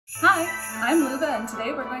Hi, I'm Luba, and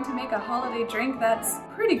today we're going to make a holiday drink that's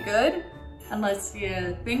pretty good, unless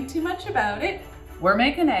you think too much about it. We're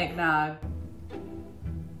making eggnog.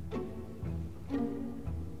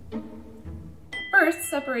 First,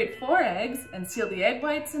 separate 4 eggs and seal the egg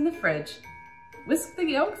whites in the fridge. Whisk the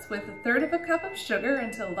yolks with 1/3 cup of sugar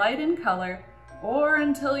until light in color, or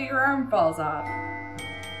until your arm falls off.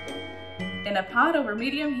 In a pot over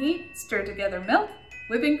medium heat, stir together milk,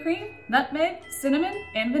 whipping cream, nutmeg, cinnamon,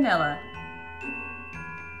 and vanilla.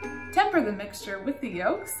 Temper the mixture with the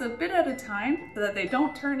yolks a bit at a time so that they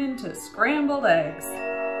don't turn into scrambled eggs.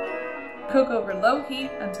 Cook over low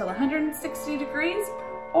heat until 160 degrees,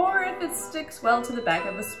 or if it sticks well to the back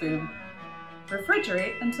of a spoon.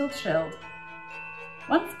 Refrigerate until chilled.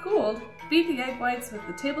 Once cooled, beat the egg whites with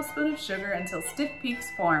a tablespoon of sugar until stiff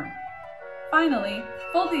peaks form. Finally,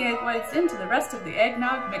 fold the egg whites into the rest of the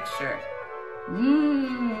eggnog mixture.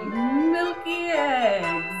 Mmm, milky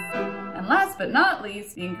eggs! And last but not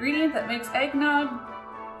least, the ingredient that makes eggnog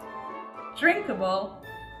drinkable,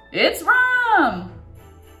 it's rum!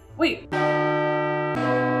 Wait.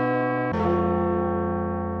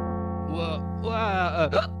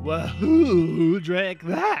 Well, who drank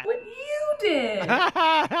that? What you did!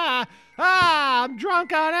 I'm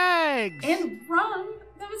drunk on eggs! And rum?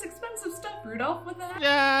 That was expensive stuff, Rudolph. What the heck?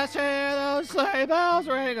 Just hear those sleigh bells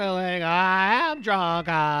ring-a-ling. I am drunk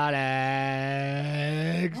on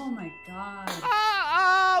eggs. Oh my god.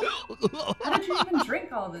 Uh-oh! How did you even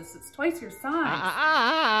drink all this? It's twice your size.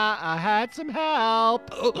 I had some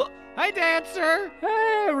help. Hi, Dancer.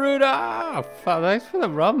 Hey, Rudolph. Thanks for the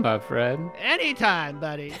rum, my friend. Anytime,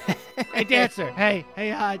 buddy. Hey, Dancer. Hey,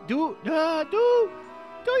 do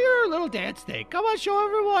your little dance thing. Come on, show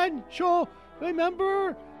everyone.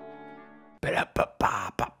 Remember?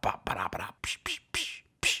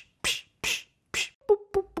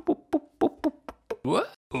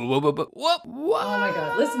 What? Oh my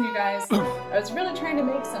god. Listen, you guys. I was really trying to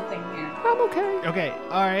make something here. I'm okay. Okay,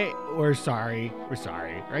 all right. We're sorry.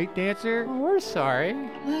 Right, Dancer? Oh, we're sorry.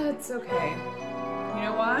 It's okay. You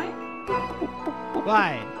know why?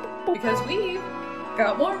 Why? Because we've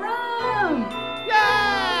got more rum!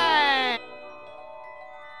 Yay!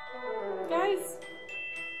 Guys,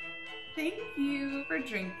 thank you for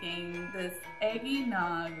drinking this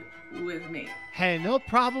eggnog with me. Hey, no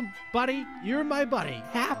problem, buddy. You're my buddy.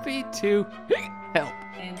 Happy to help.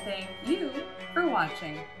 And thank you for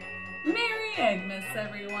watching. Merry Eggmas,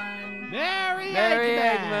 everyone! Merry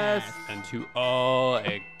Eggmas. Eggmas! And to all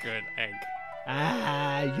a good egg.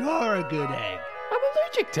 Ah, you're a good egg. I'm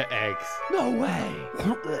allergic to eggs. No way.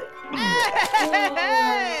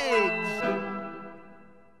 Eggs!